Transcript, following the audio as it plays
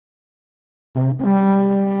Hi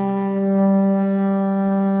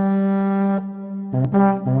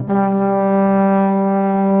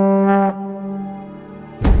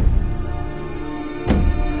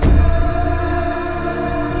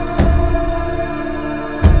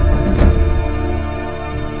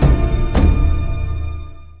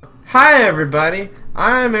everybody,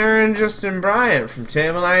 I'm Aaron Justin Bryant from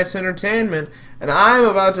Table Nights Entertainment, and I'm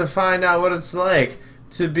about to find out what it's like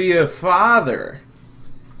to be a father.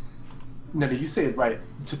 No, you say it right.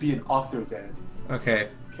 To be an Octodad. Okay.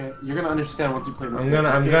 Okay, you're gonna understand once you play this I'm game.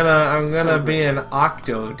 gonna be an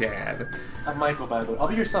Octodad. I'm Michael, by the way. I'll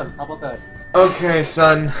be your son. How about that? Okay,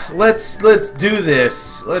 son. Let's do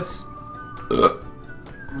this. Let's.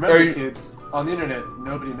 Remember, kids, on the internet,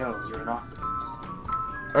 nobody knows you're an octopus.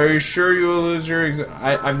 Are you sure you will lose your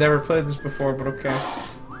I've never played this before, but okay.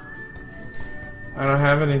 I don't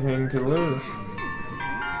have anything to lose.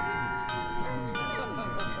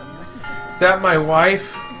 Is that my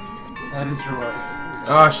wife? That is your wife.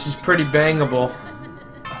 Oh, she's pretty bangable.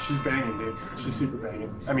 Oh, she's banging, dude. She's super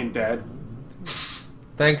banging. I mean, Dad.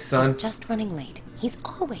 Thanks, son. He's just running late. He's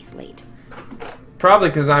always late. Probably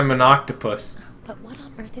because I'm an octopus. But what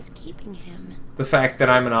on earth is keeping him? The fact that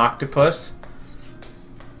I'm an octopus?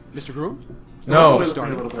 Mr. Groom? No.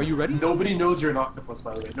 Are you ready? Nobody knows you're an octopus,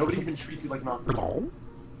 by the way. Nobody even treats you like an octopus. No.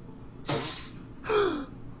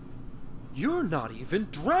 You're not even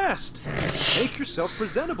dressed. Make yourself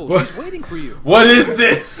presentable. What? She's waiting for you. What is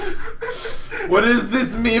this? What is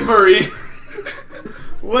this memery?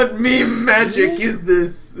 What meme magic is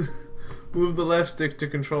this? Move the left stick to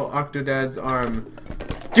control Octodad's arm.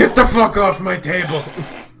 Get the fuck off my table!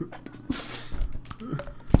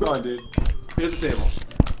 Come on, dude. Clear the table.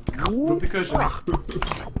 Move the cushions.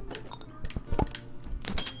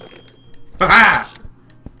 Ha!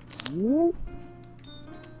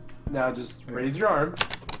 Now just raise your arm.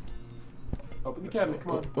 Open the cabinet,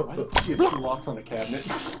 come on. Why do you have two locks on the cabinet?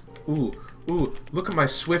 Ooh, ooh, look at my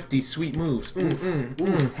swifty sweet moves.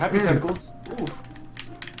 Happy tentacles. Oof.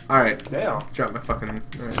 Alright. Damn. Drop my fucking...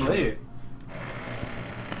 Slay.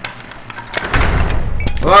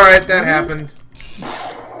 Well, alright, that happened.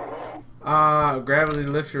 Gravity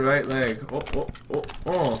lift your right leg.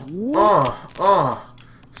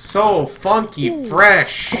 So funky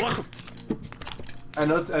fresh. I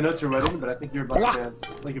know it's your wedding, but I think you're about to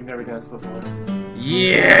dance like you've never danced before.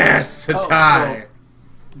 Yes, a tie.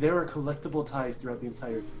 So there are collectible ties throughout the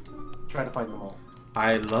entire. Try to find them all.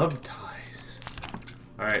 I love ties.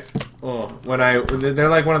 All right. Oh, they're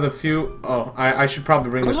like one of the few. Oh, I should probably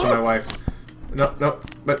bring this to my wife. No,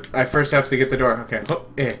 but I first have to get the door. Okay. Oh,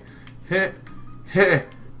 Yeah.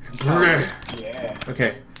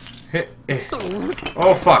 Okay.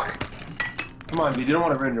 Oh fuck. Come on, dude. You don't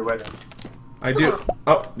want to ruin your wedding. I do.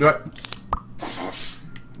 Oh, do I?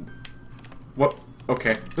 What?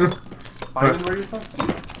 Okay. Finding where your tongue's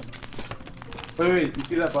Wait, you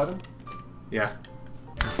see that button? Yeah.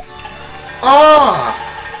 Oh!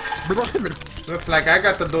 Looks like I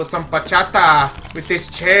got to do some bachata with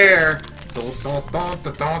this chair.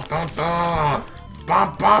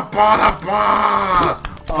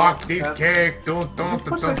 Fuck this cake. How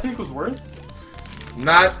much that cake was worth?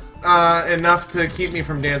 Not enough to keep me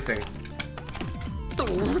from dancing.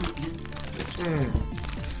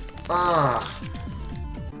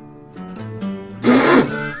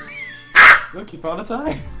 Look, you found a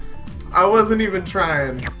tie. I wasn't even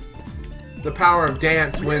trying. The power of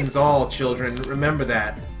dance wins all, children. Remember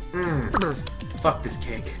that. Fuck this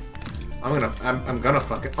cake. I'm gonna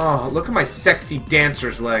fuck it. Oh, look at my sexy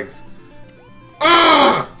dancer's legs.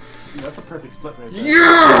 Dude, that's a perfect split right there.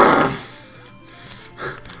 Yeah.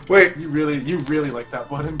 Wait. You really like that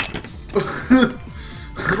button.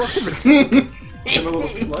 I'm a little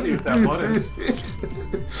slutty with that button.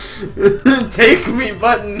 Take me,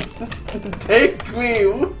 button. Take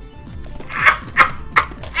me.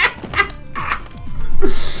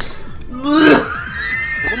 There's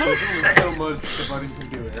so much the button can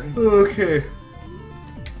do, Aaron. Okay.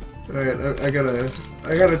 Alright,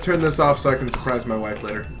 I gotta turn this off so I can surprise my wife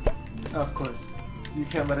later. Of course. You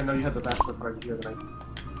can't let her know you had the bachelor party here tonight.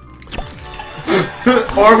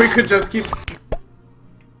 Or we could just keep...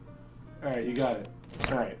 Alright, you got it.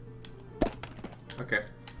 Alright. Okay.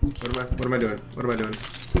 What am I doing? What am I doing?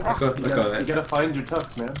 Let go of that. You gotta find your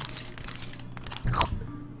tux, man.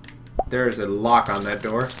 There is a lock on that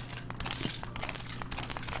door.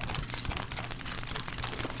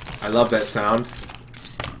 I love that sound.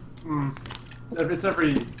 It's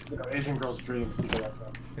every Asian girl's dream to hear that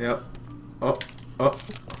sound. Yep. Oh. Oh.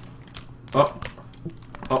 Oh.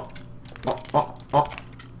 Oh. Oh. Oh. Oh.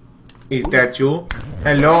 Is that you?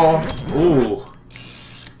 Hello? Ooh.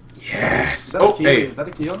 Yes. Yes. that Oh, a key? hey. Is that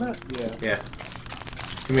a key on that? Yeah. Yeah.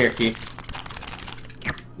 Come here, Key.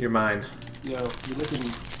 You're mine. Yo, you're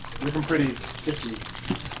looking pretty stiffy.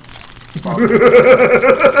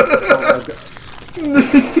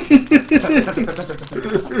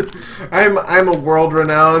 I'm a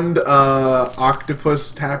world-renowned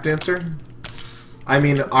octopus tap dancer. I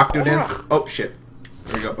mean octodancer. Oh shit.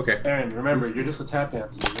 There we go. Okay. Aaron, remember, you're just a tap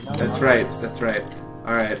dancer. You're not That's an right. artist. That's right.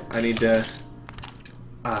 All right. I need to.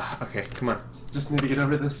 Okay. Come on. Just need to get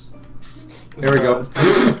over this. There we go.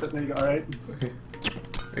 There you go. All right. Okay.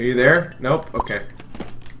 Are you there? Nope. Okay.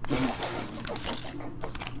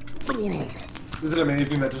 Is it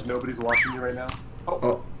amazing that just nobody's watching you right now?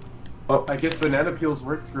 Oh. Oh. I guess banana peels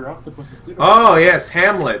work for octopuses too. Oh yes,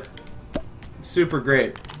 Hamlet. Super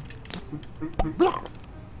great.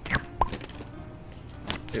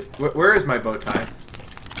 Where is my bow tie?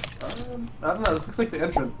 I don't know. This looks like the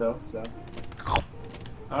entrance though. So.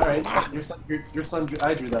 All right. Your son.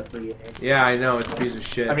 I drew that for you. Man. Yeah, I know. It's a piece of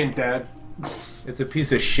shit. I mean, Dad. It's a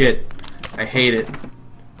piece of shit. I hate it.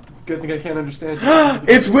 Good thing I can't understand you.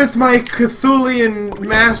 It's with my Cthulian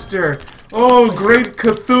master. Oh, great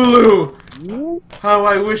Cthulhu! How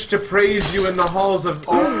I wish to praise you in the halls of.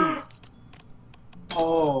 Oh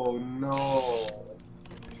no.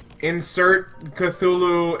 Insert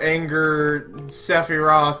Cthulhu anger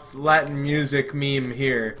Sephiroth Latin music meme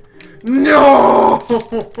here. No!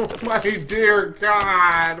 My dear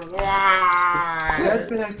God, why? Dad's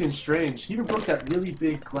been acting strange. He even broke that really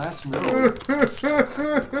big glass mirror.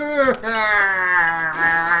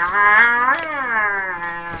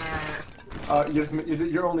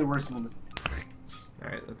 You're only worse than this.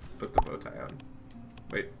 Alright, let's put the bow tie on.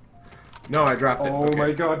 Wait. No, I dropped it. Oh Okay.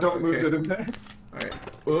 my God! Don't lose Okay. it in there. Alright.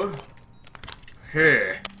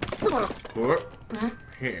 Here.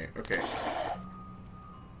 Here. Okay.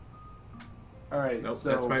 All right. Nope, so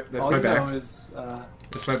that's all my you back. know is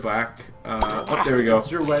That's my black. Oh, there we go.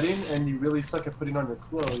 it's your wedding, and you really suck at putting on your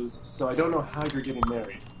clothes. So I don't know how you're getting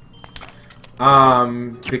married.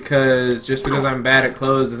 Because just because I'm bad at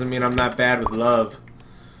clothes doesn't mean I'm not bad with love.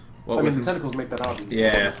 What I mean, the with tentacles make that obvious.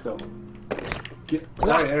 Yeah. But still. All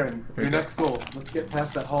right, Aaron. There Your you go. next goal. Let's get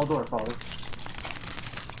past that hall door, father.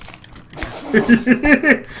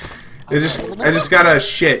 I just gotta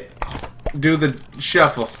shit. Do the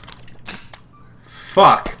shuffle.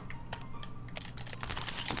 Fuck.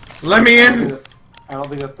 Let me in. I don't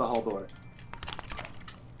think that's the hall door.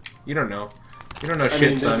 You don't know. You don't know I shit,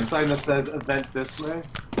 mean, son. there's a sign that says "Event this way."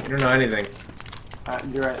 You don't know anything.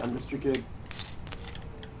 You're right. I'm just your kid.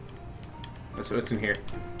 What's in here?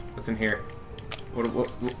 What's in here?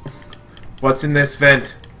 What's in this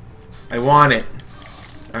vent? I want it.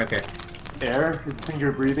 Okay. Air. You think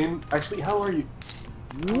you're breathing? Actually, how are you?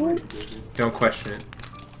 Don't question it.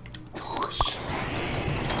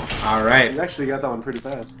 Alright. You actually got that one pretty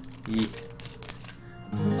fast.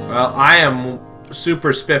 Well, I am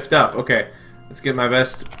super spiffed up. Okay. Let's get my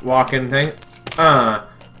best walking thing. Dun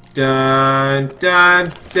dun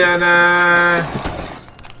dun dun.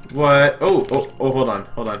 What? Oh, hold on.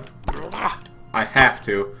 I have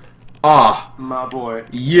to. Ah. My boy.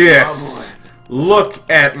 Yes. Look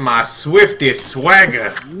at my swifty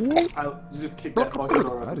swagger. You just kicked that fucking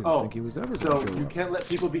door. I didn't Oh, think he was ever so gonna show you up. can't let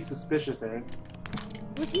people be suspicious, Aaron.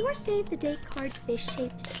 Was your save the date card fish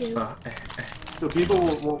shaped too? So people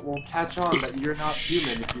will catch on that you're not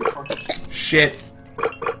human if you're fucking. Shit.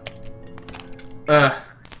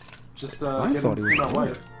 Just I get thought him to he see my was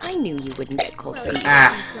wife. I knew you wouldn't get cold feet.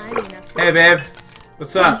 Hey, babe.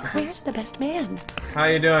 What's up? Where's the best man? How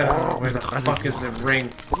you doing? Where the fuck is the ring?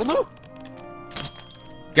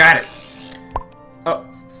 Got it. Oh.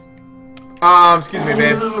 Excuse me,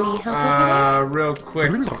 babe. Real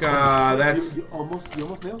quick. That's You almost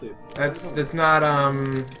nailed it. it's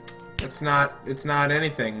not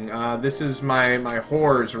anything. This is my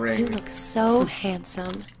whore's You ring. look so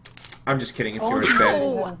handsome. I'm just kidding. It's yours,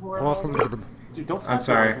 babe. Dude, don't I'm slap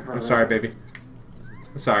sorry. your wife in front I'm of sorry, her. baby.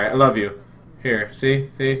 I'm sorry. I love you. Here, see.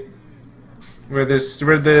 Where the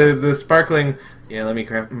sparkling. Yeah, let me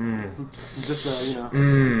grab. Just you know.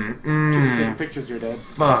 Kids are taking pictures of your dad.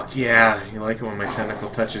 Fuck yeah! You like it when my tentacle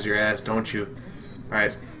touches your ass, don't you? All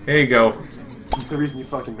right, here you go. It's the reason you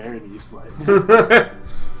fucking married me, you slut.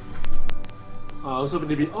 I was hoping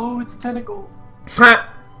to be. Oh, it's a tentacle.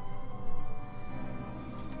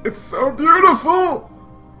 It's so beautiful.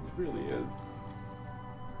 It really is.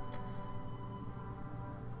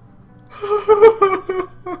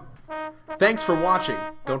 Thanks for watching.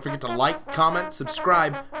 Don't forget to like, comment,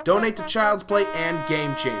 subscribe, donate to Child's Play and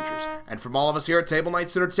Game Changers. And from all of us here at Table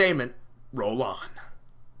Knights Entertainment, roll on.